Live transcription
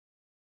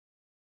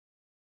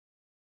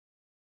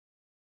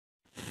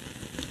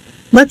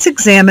Let's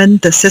examine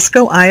the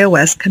Cisco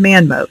IOS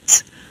command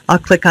modes. I'll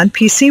click on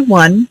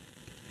PC1,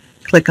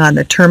 click on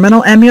the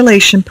Terminal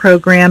Emulation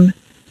Program,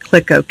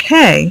 click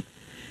OK,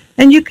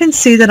 and you can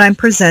see that I'm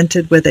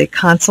presented with a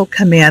console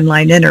command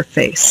line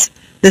interface.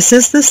 This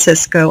is the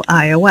Cisco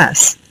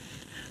IOS.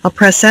 I'll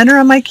press Enter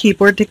on my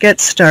keyboard to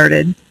get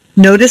started.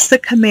 Notice the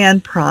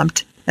command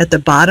prompt at the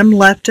bottom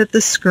left of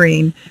the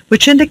screen,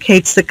 which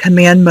indicates the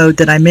command mode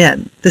that I'm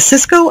in. The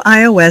Cisco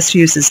IOS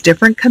uses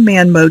different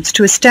command modes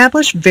to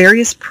establish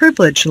various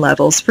privilege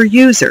levels for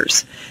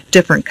users.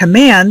 Different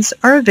commands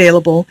are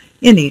available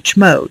in each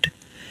mode.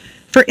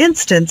 For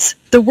instance,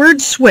 the word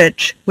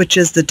switch, which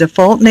is the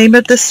default name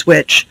of the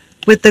switch,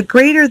 with the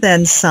greater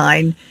than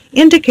sign,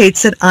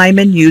 indicates that I'm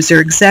in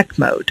user exec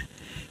mode.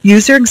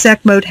 User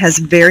exec mode has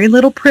very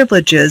little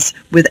privileges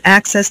with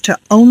access to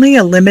only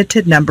a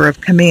limited number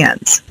of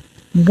commands.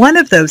 One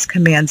of those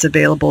commands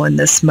available in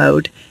this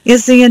mode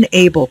is the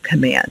enable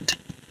command.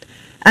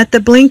 At the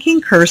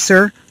blinking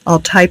cursor, I'll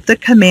type the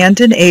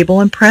command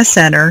enable and press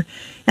enter,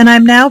 and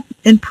I'm now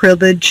in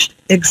privileged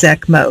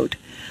exec mode.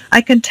 I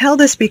can tell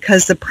this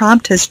because the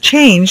prompt has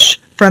changed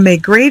from a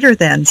greater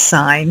than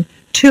sign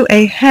to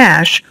a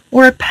hash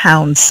or a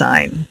pound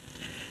sign.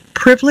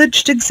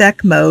 Privileged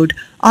exec mode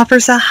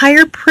offers a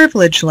higher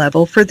privilege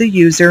level for the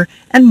user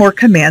and more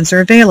commands are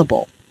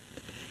available.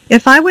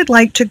 If I would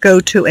like to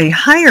go to a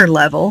higher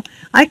level,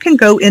 I can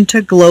go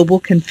into Global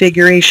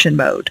Configuration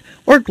Mode,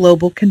 or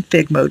Global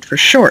Config Mode for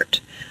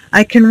short.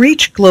 I can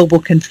reach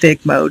Global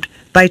Config Mode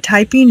by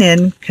typing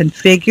in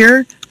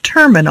Configure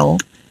Terminal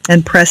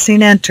and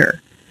pressing Enter.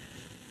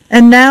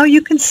 And now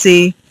you can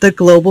see the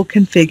Global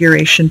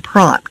Configuration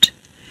prompt.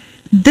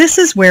 This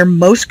is where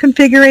most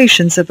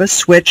configurations of a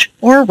switch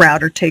or a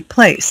router take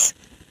place.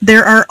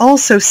 There are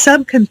also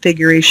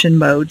sub-configuration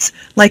modes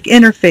like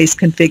Interface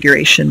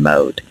Configuration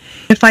Mode.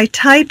 If I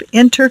type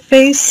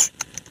Interface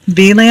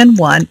VLAN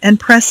 1 and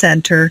press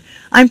Enter,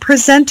 I'm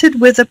presented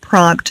with a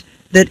prompt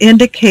that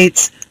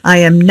indicates I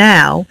am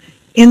now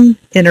in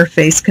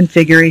Interface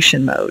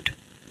Configuration Mode.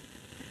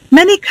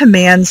 Many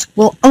commands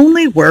will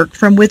only work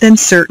from within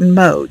certain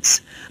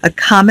modes. A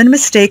common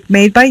mistake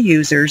made by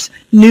users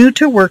new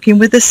to working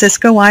with the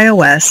Cisco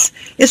IOS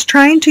is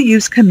trying to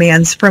use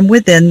commands from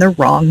within the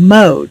wrong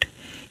mode.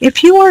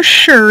 If you are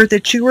sure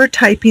that you are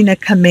typing a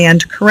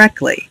command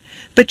correctly,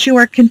 but you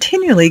are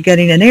continually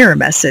getting an error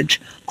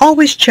message,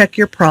 always check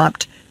your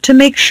prompt to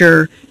make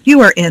sure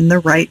you are in the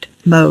right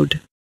mode.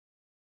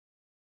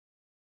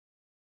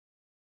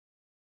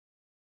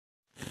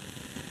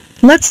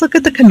 Let's look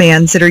at the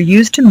commands that are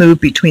used to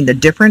move between the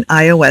different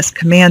iOS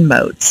command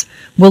modes.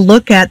 We'll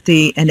look at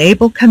the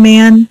enable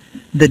command,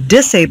 the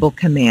disable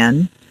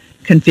command,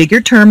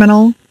 configure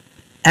terminal,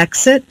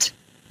 exit,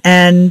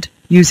 and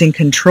using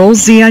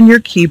Control-Z on your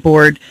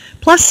keyboard,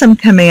 plus some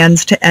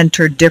commands to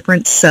enter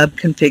different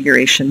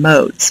sub-configuration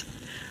modes.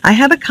 I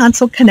have a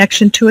console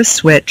connection to a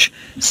switch,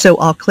 so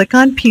I'll click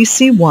on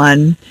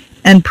PC1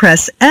 and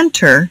press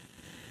Enter,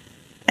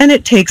 and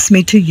it takes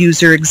me to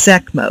user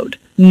exec mode.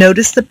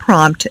 Notice the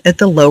prompt at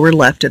the lower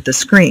left of the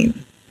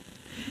screen.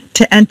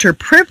 To enter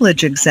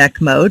privilege exec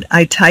mode,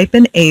 I type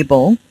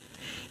enable.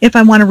 If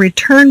I want to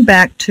return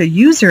back to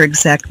user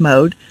exec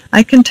mode,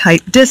 I can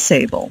type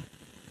disable.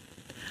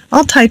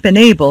 I'll type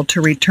enable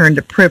to return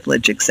to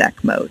privilege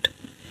exec mode.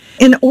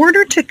 In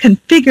order to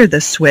configure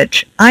the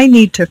switch, I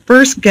need to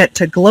first get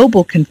to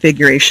global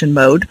configuration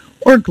mode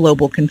or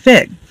global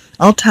config.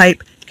 I'll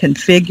type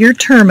configure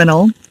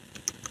terminal,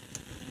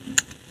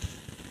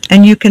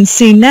 and you can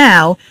see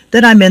now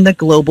that I'm in the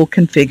global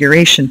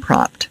configuration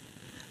prompt.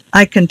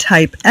 I can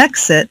type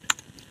exit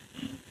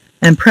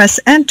and press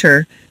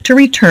enter to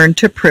return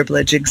to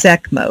privilege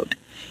exec mode.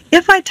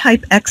 If I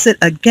type exit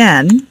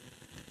again,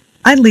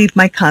 I leave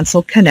my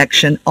console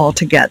connection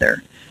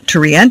altogether. To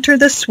re-enter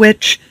the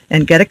switch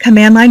and get a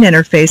command line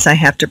interface, I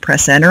have to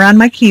press enter on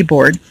my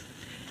keyboard,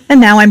 and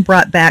now I'm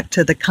brought back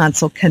to the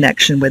console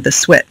connection with the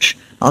switch.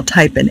 I'll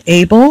type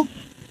enable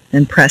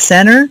and press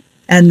enter,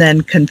 and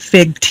then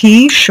config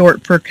T,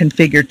 short for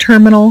configure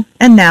terminal,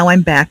 and now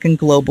I'm back in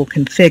global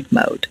config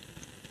mode.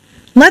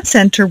 Let's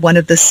enter one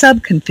of the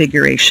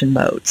sub-configuration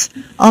modes.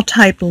 I'll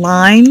type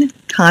line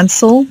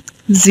console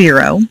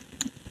 0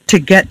 to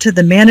get to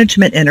the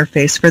management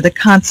interface for the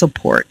console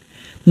port.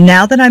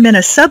 Now that I'm in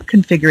a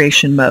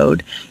sub-configuration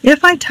mode,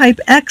 if I type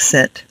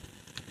exit,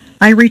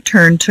 I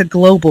return to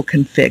global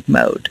config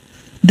mode.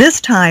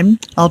 This time,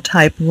 I'll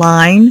type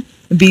line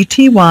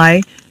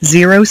VTY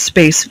 0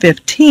 space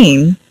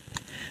 15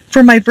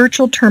 for my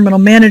virtual terminal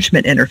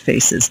management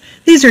interfaces.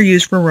 These are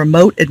used for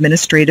remote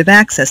administrative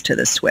access to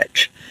the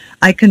switch.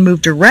 I can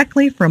move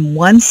directly from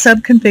one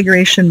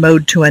sub-configuration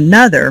mode to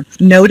another.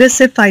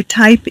 Notice if I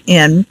type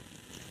in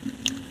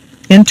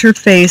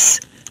interface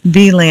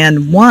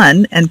VLAN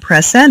 1 and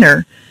press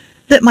enter,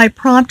 that my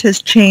prompt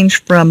has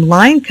changed from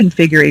line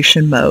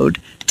configuration mode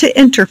to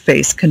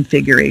interface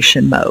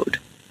configuration mode.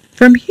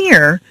 From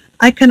here,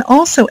 I can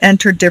also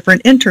enter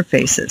different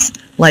interfaces,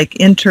 like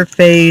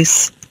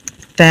interface,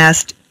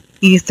 fast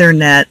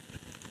Ethernet,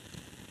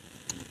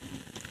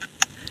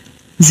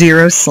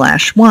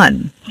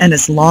 0/1. And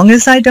as long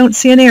as I don't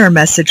see an error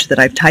message that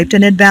I've typed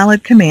an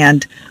invalid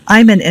command,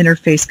 I'm in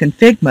interface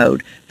config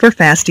mode for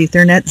Fast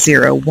Ethernet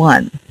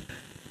 0/1.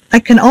 I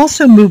can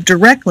also move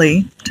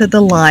directly to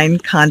the line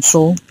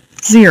console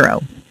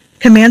 0.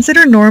 Commands that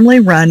are normally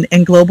run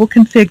in global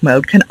config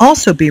mode can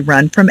also be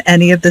run from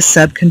any of the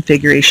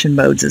sub-configuration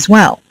modes as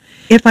well.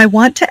 If I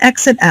want to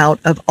exit out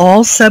of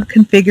all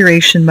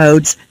sub-configuration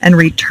modes and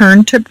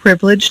return to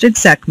privileged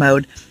exec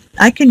mode,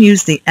 I can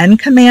use the N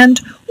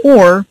command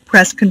or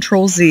press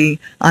Ctrl-Z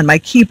on my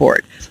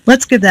keyboard.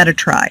 Let's give that a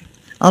try.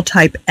 I'll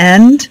type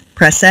end,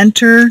 press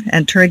enter,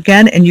 enter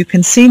again, and you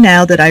can see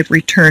now that I've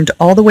returned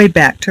all the way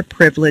back to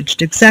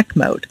privileged exec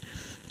mode.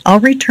 I'll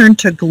return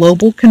to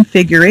global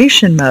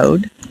configuration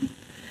mode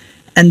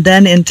and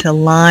then into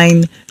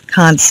line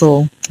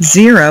console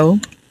 0,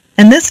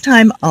 and this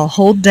time I'll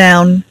hold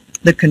down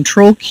the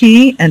Control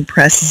key and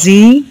press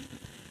Z,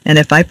 and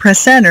if I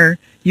press enter,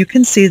 you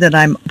can see that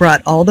I'm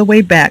brought all the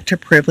way back to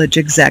privileged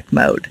exec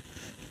mode.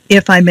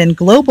 If I'm in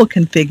global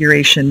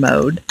configuration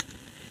mode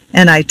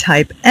and I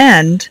type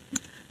end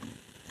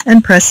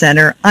and press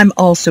enter, I'm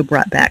also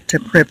brought back to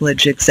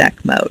privileged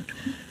exec mode.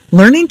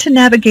 Learning to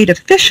navigate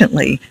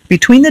efficiently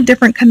between the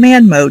different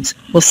command modes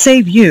will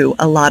save you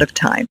a lot of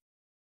time.